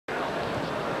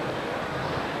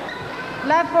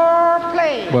Level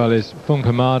play. Well, is Fung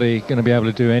Permadi going to be able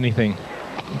to do anything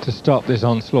to stop this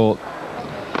onslaught?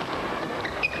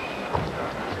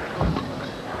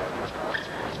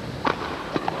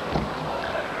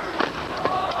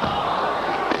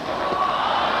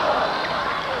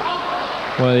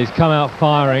 Well, he's come out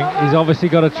firing. He's obviously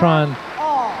got to try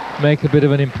and make a bit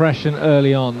of an impression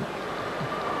early on.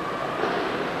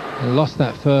 He lost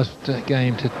that first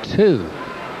game to 2.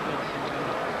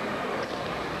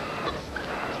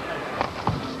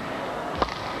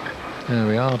 There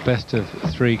we are, best of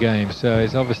 3 games, so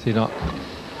it's obviously not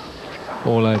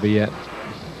all over yet.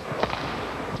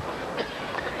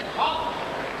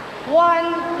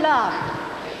 1 love.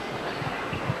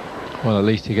 Well, at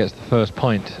least he gets the first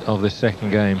point of this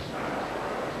second game.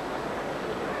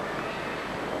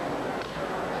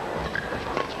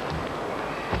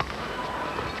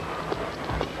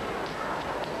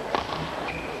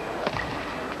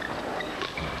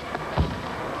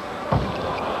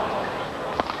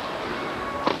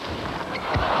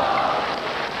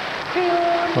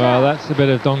 Well, that's a bit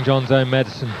of Dong Jon's own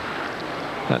medicine.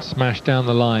 That smash down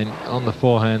the line on the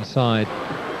forehand side.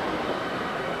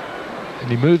 And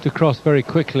he moved across very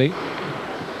quickly.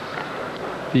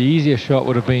 The easier shot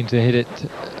would have been to hit it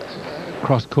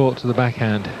cross court to the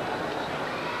backhand.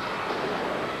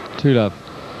 2 love.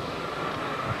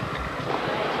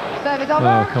 Service over.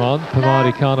 Oh, come on.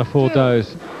 Permadi can't afford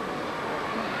those.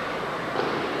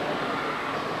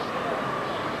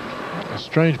 A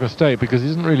strange mistake because he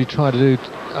doesn't really try to do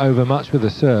over much with the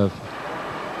serve.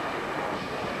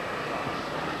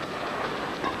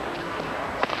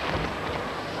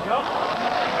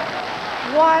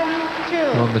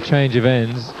 On the change of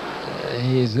ends,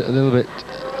 he's a little bit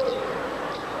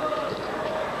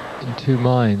in 2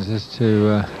 minds as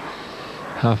to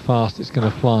how fast it's going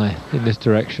to fly in this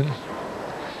direction.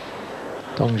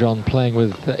 Dong Jon playing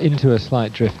with into a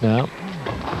slight drift now.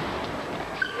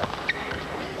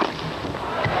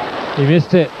 He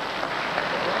missed it.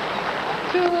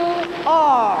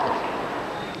 2-all.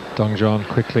 Dong Jon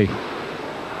quickly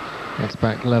gets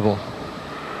back level.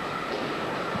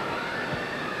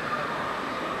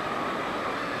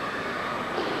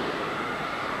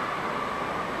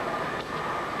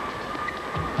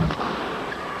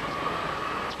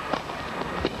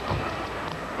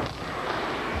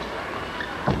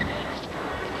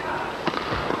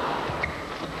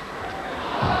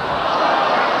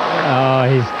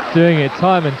 Doing it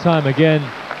time and time again,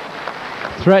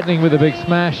 threatening with a big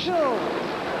smash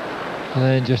and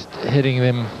then just hitting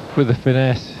them with the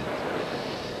finesse,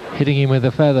 hitting him with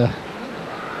a feather.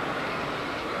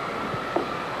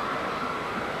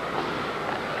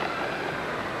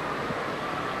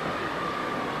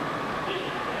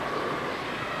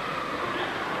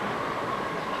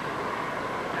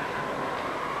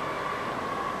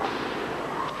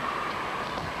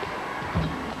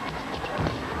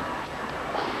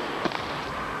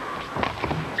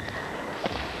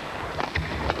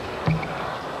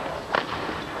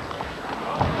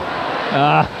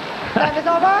 Service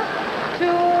over. 2,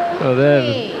 well,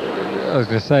 there, 3. I was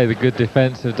going to say the good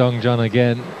defence of Dong Jon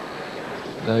again.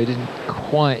 No, he didn't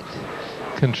quite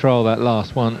control that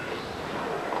last one.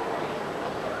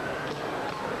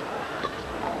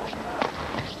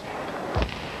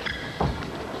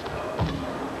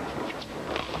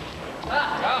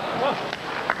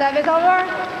 Service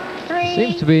over. 3.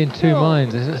 Seems to be in 2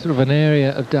 minds. There's a sort of an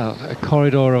area of doubt, a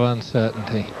corridor of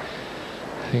uncertainty.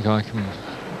 I think I can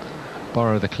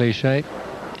borrow the cliche.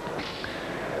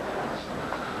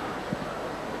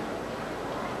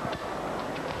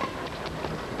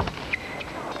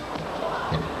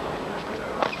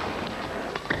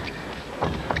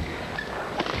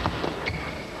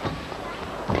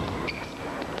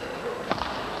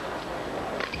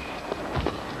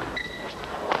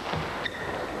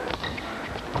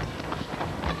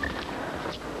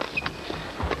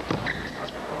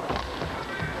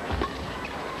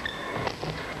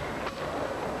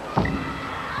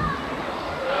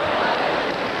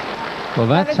 Well,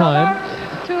 that time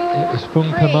it was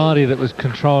Fung Permadi that was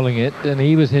controlling it, and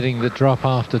he was hitting the drop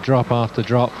after drop after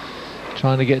drop,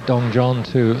 trying to get Dong Jon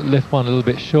to lift one a little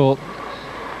bit short.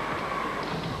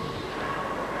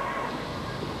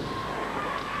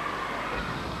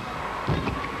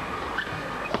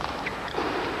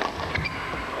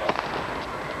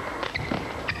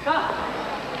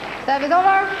 Service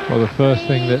over. Well, the first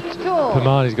thing that 3-2.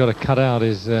 Permadi's got to cut out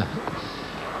is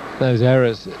those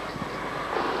errors.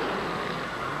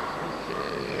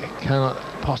 Cannot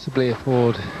possibly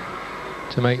afford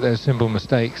to make those simple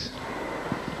mistakes.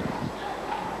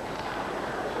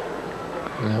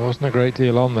 There wasn't a great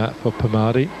deal on that for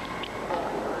Permadi.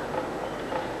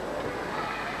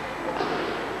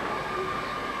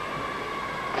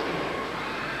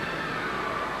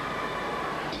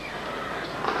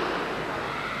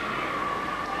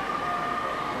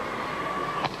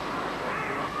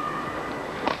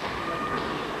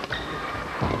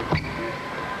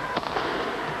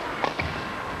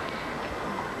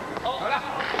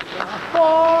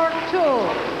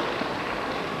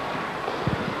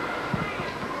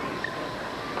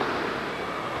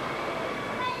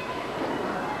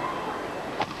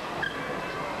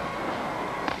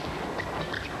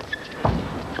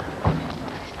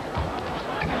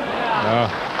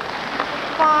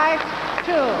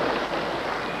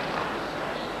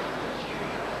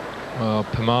 Well,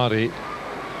 Permadi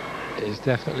is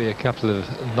definitely a couple of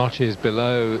notches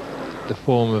below the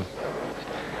form of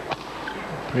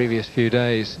the previous few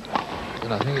days.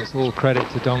 And I think it's all credit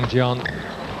to Dong Jiong.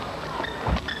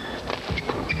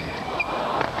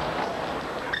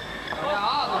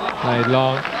 Played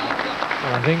long.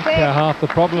 And I think half the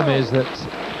problem is that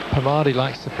Permadi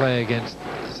likes to play against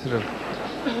sort of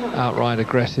outright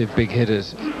aggressive big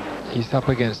hitters. He's up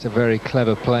against a very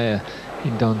clever player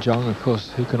in Dong Jiong, of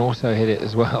course, who can also hit it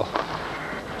as well.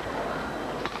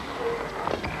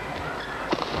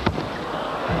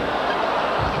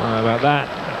 How about that?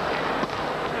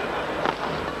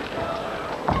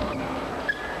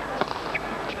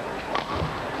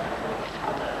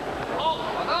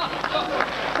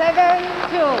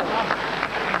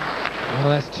 Well,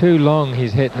 that's too long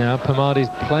he's hit now. Permadi's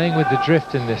playing with the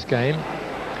drift in this game.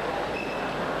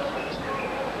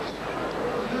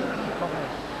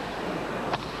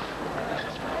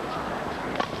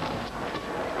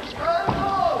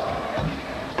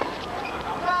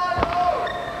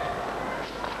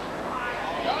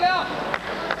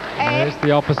 And it's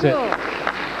the opposite,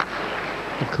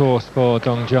 of course, for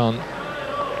Dong Jiong.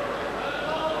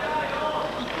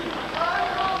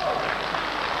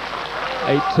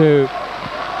 (8-2).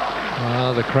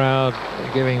 Well, the crowd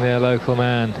giving their local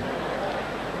man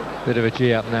a bit of a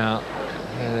G up now.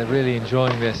 They're really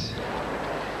enjoying this.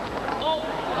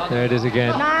 There it is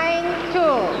again. 9-2.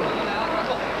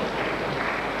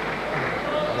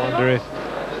 I wonder if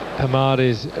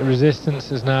Permadi's resistance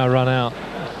has now run out.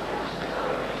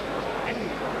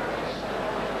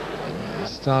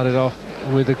 Started off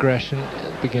with aggression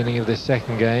at the beginning of this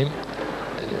second game.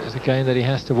 It was a game that he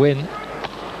has to win.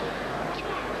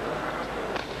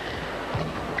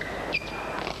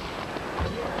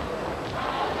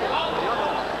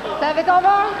 Service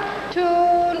over,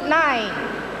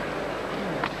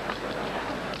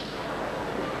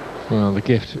 2-9. Well, the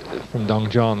gift from Dong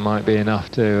Jiong might be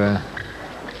enough to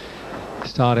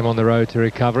start him on the road to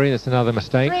recovery. That's another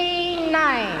mistake.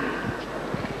 3-9.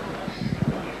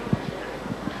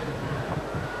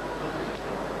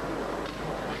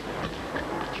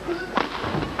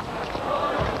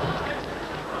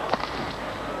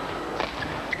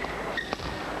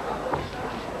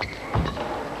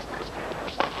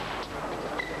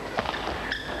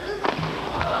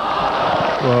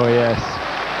 Oh, yes.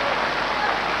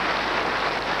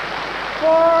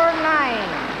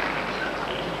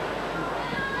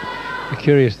 4-9. The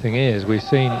curious thing is, we've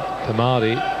seen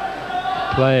Permadi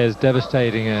players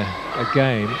devastating a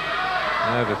game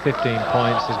over 15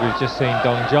 points, as we've just seen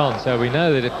Dong Jiong. So we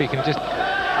know that if he can just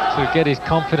sort of get his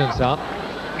confidence up,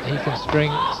 he can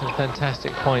string some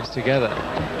fantastic points together.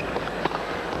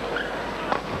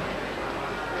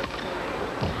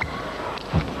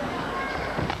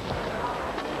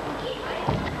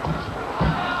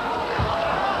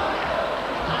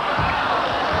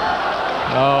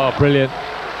 Oh, brilliant.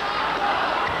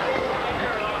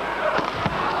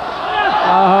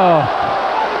 Oh.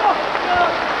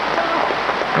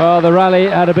 Well, the rally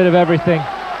had a bit of everything.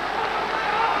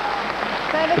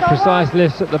 The precise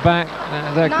lifts at the back,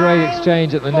 that great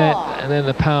exchange at the net, and then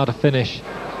the power to finish.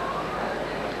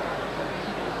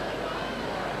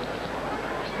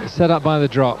 Set up by the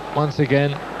drop once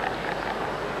again,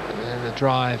 and then the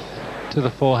drive to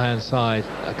the forehand side.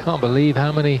 I can't believe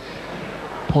how many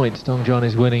points Dong Jiong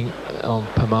is winning on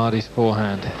Permadi's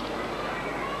forehand.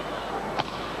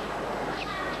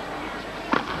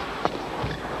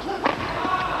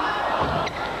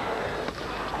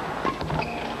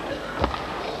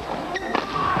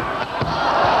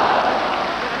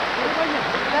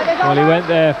 Well, he went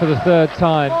there for the third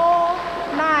time.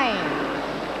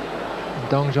 4-9.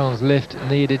 Dong Jiong's lift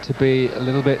needed to be a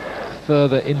little bit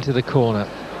further into the corner.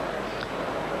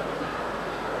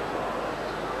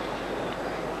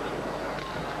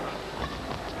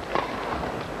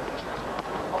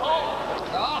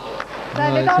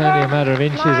 Well, it's only a matter of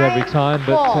inches every time,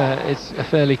 but it's a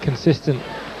fairly consistent.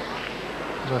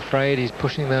 I'm afraid he's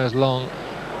pushing those long.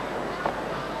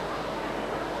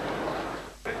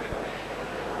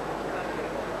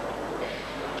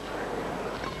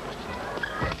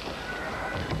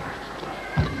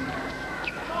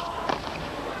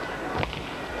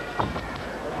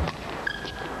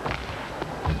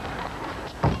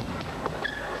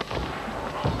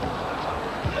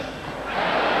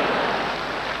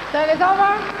 Service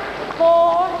over,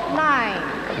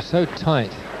 4-9. So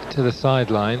tight to the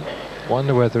sideline.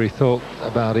 Wonder whether he thought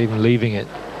about even leaving it.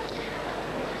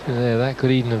 There, that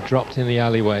could even have dropped in the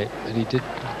alleyway, but he did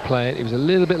play it. He was a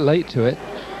little bit late to it.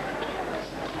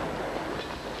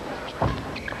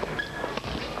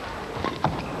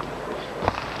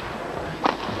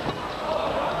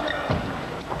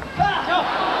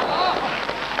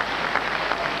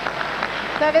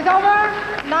 Service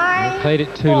over. 9. He played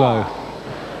it too low.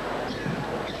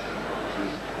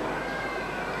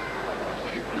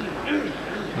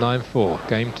 (9-4),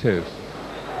 game 2.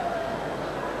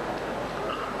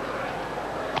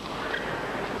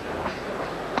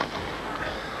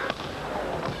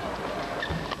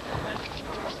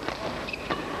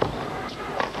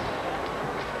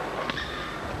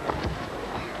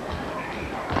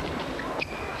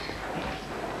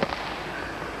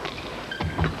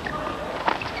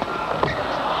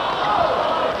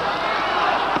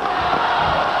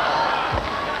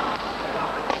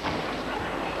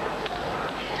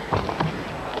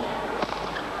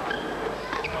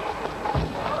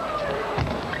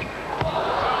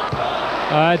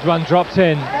 Edge one dropped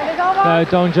in. No,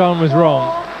 Dong Jon was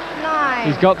wrong. 9.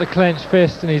 He's got the clenched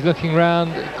fist and he's looking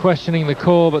round, questioning the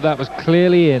call, but that was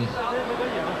clearly in.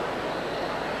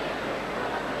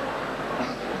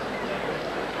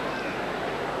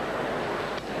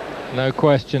 No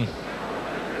question.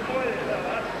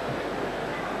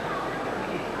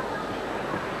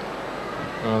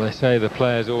 Well, they say the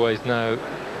players always know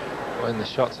when the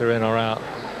shots are in or out.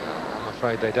 I'm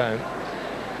afraid they don't.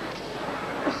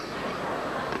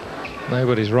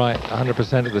 Nobody's right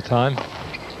 100% of the time.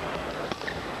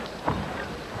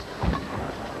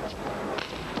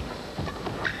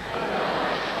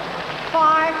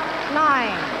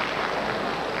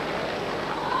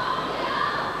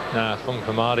 Now Fung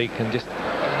Permadi can just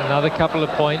get another couple of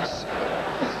points.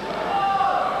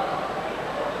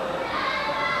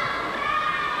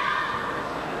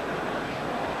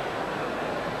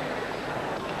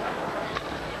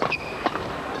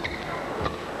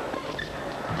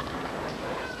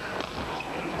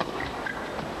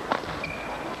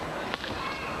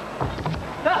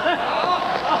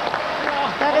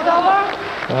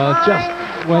 Just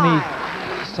when he's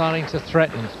starting to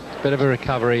threaten a bit of a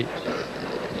recovery,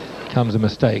 comes a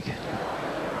mistake.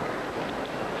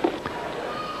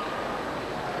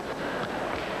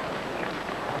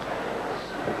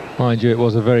 Mind you, it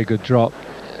was a very good drop,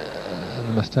 and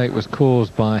the mistake was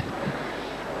caused by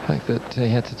the fact that he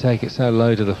had to take it so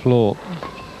low to the floor.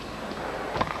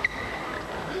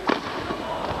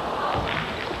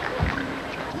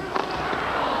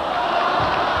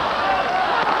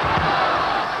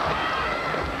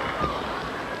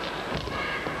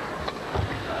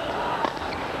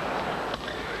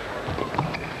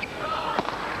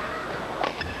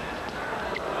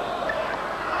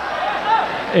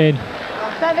 In.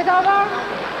 Service over.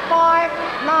 5-9.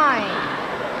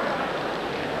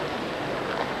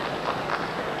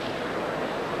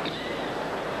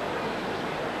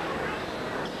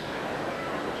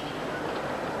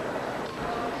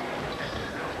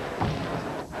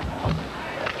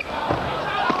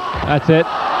 That's it.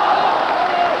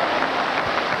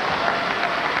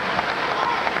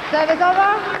 Service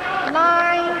over.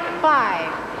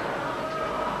 9-5.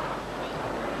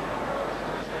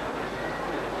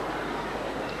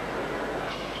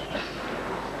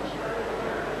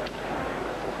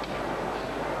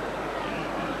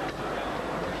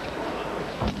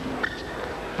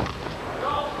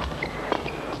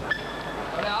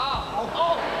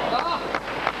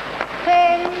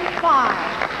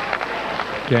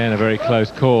 Again, a very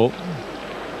close call.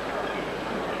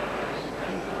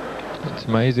 It's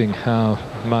amazing how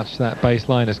much that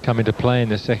baseline has come into play in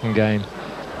the second game.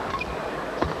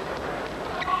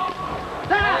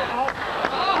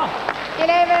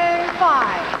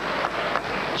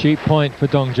 Cheap point for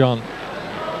Dong Jon.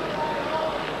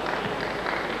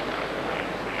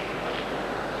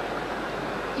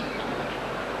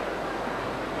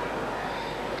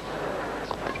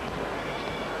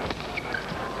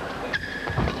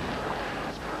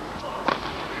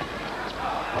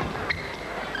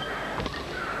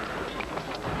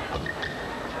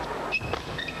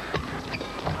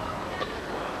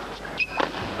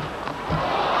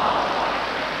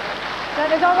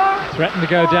 Threatened to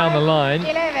go down the line.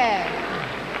 11.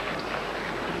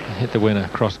 Hit the winner,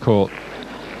 cross court.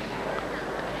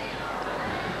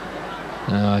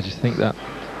 I just think that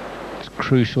it's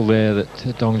crucial there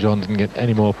that Dong Jon didn't get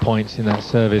any more points in that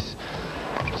service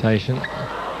rotation.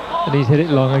 And he's hit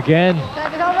it long again.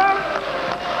 Service over.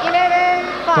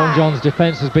 11-5. Dong Jon's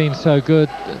defence has been so good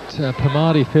that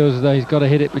Permadi feels as though he's got to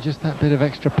hit it with just that bit of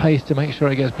extra pace to make sure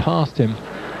it gets past him.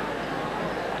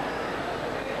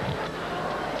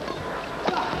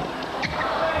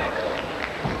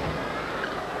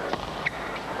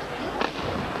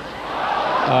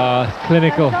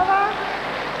 Clinical. 5-11.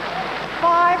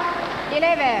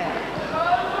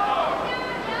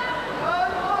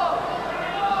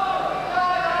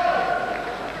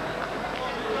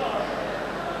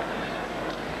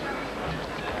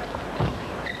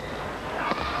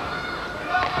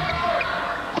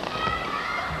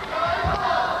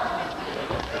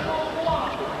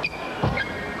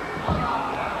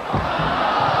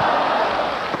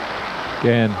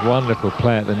 Again, wonderful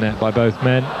play at the net by both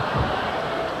men.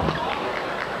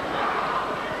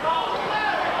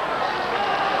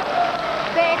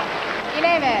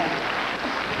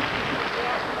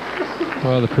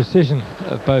 Well, the precision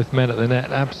of both men at the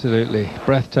net, absolutely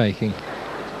breathtaking.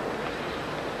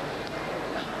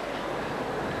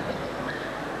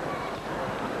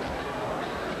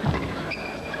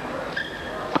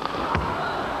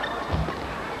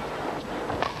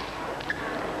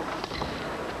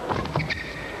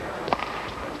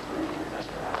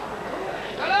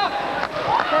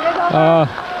 Uh,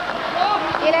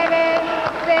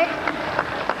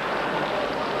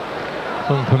 11-6.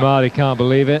 Fung Permadi can't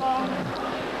believe it.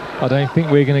 I don't think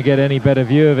we're going to get any better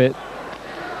view of it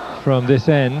from this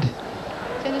end.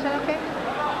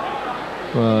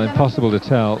 Well, impossible to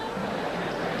tell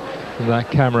from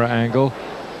that camera angle.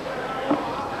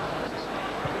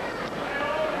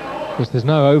 Of course, there's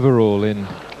no overrule in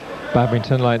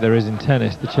badminton like there is in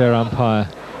tennis. The chair umpire,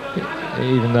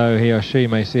 even though he or she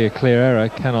may see a clear error,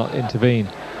 cannot intervene.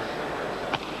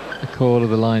 The call of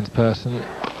the linesperson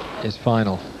is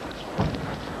final.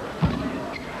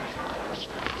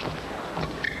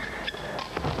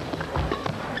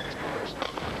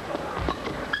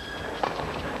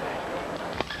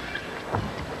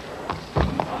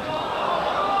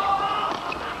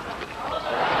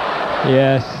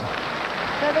 Yes,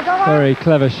 very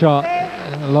clever shot,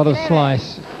 and a lot of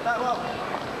slice.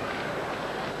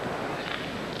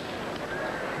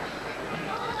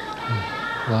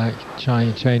 Like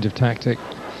change of tactic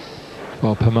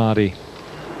for Permadi.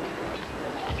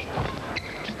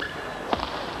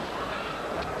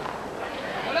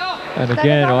 And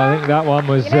again, well, I think that one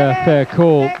was a fair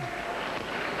call.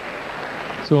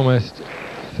 It's almost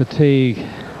fatigue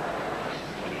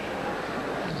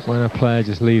when a player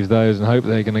just leaves those and hope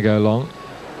they're going to go long.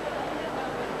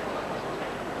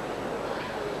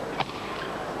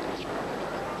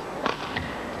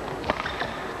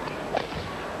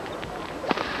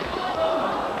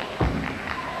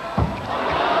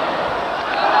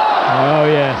 Oh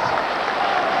yes.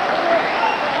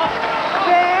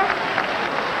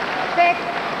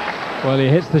 Well, he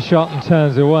hits the shot and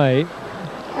turns away,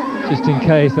 just in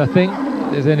case I think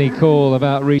there's any call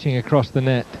about reaching across the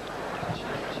net.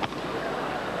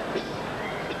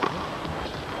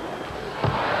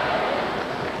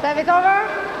 Service over,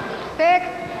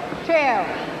 6-12.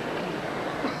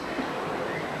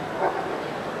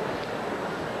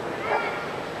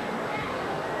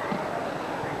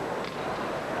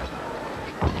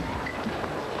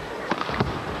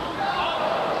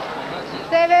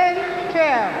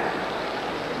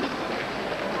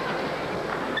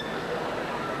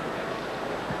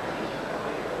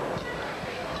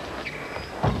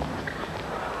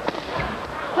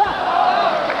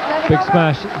 Big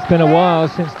smash. It's been a while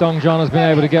since Dong John has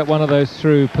been able to get one of those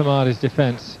through Permadi's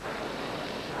defence,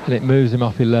 and it moves him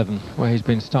off 11, where he's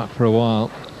been stuck for a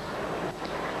while.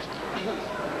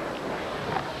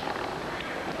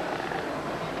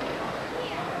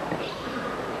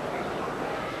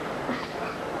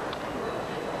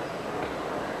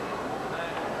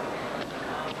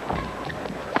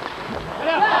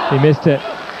 He missed it.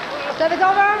 Service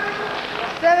over,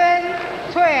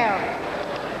 7-12.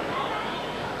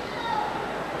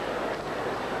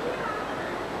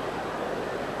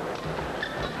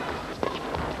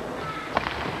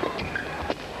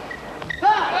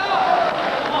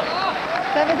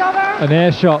 An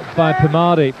air shot by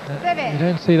Permadi. You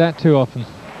don't see that too often.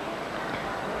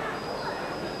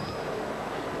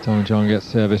 Dong John gets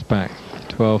service back.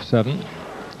 12-7.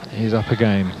 He's up a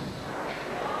game.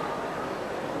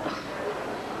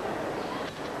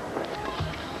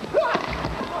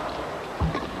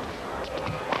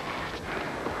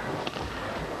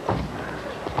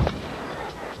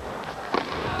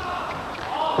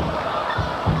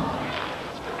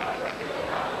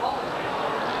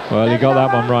 Well, he got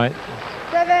that one right.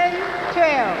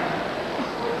 7-12.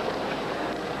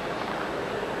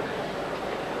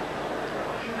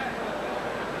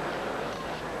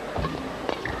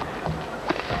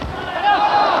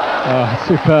 Oh,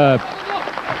 superb.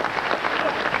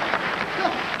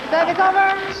 Service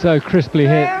over. So crisply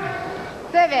hit.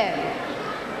 7.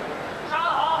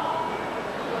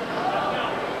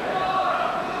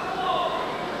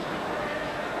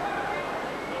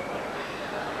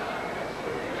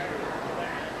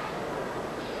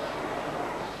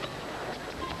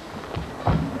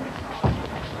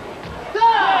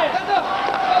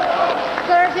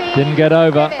 Didn't get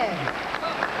over.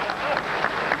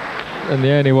 And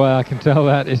the only way I can tell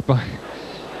that is by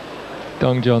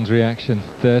Dong John's reaction.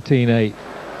 13-8.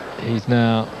 He's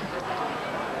now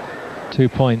 2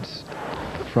 points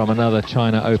from another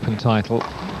China Open title.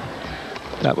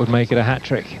 That would make it a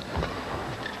hat-trick.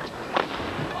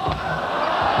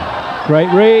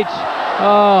 Great reach.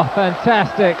 Oh,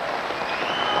 fantastic.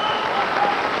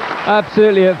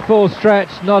 Absolutely at full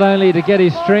stretch, not only to get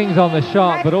his strings on the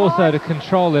shot, but also to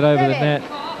control it over the net.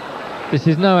 This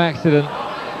is no accident.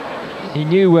 He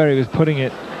knew where he was putting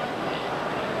it.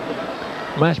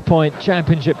 Match point,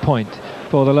 championship point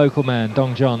for the local man,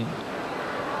 Dong John.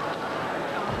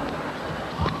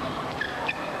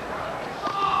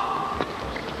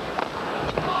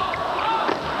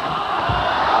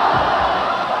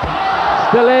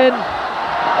 Still in.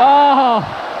 Oh!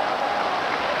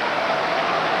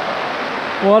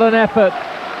 What an effort.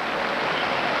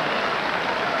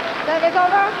 Service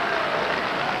over.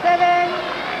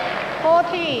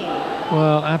 7-14.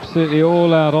 Well, absolutely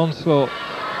all-out onslaught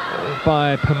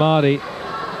by Permadi.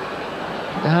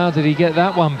 How did he get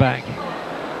that one back?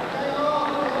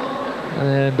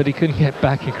 But he couldn't get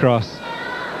back across.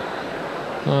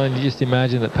 Oh, and you just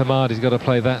imagine that Permadi's got to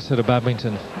play that sort of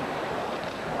badminton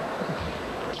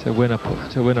to win a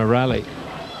rally.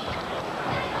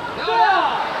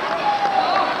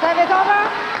 Service over.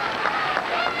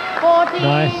 14.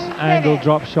 Nice angle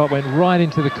drop shot, went right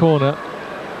into the corner.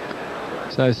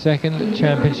 So second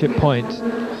championship point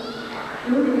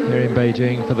here in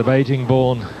Beijing for the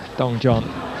Beijing-born Dong John.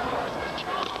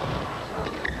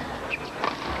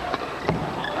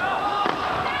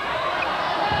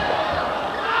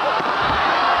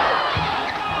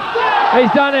 He's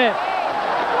done it.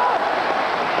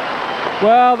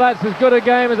 Well, that's as good a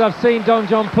game as I've seen Dong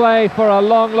John play for a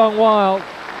long, long while.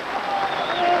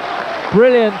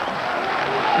 Brilliant.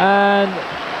 And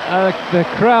the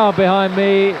crowd behind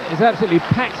me is absolutely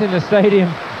packed in the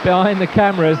stadium behind the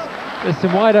cameras. There's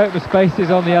some wide open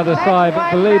spaces on the other side, but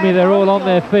believe me, they're all on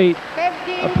their feet,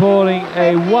 applauding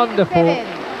a wonderful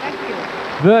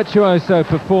virtuoso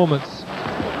performance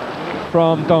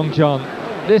from Dong John.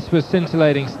 This was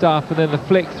scintillating stuff, and then the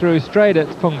flick through straight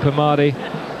at Fung Permadi.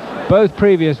 Both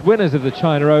previous winners of the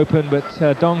China Open, but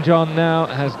Dong John now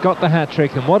has got the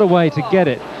hat-trick, and what a way to get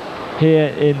it here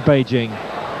in Beijing.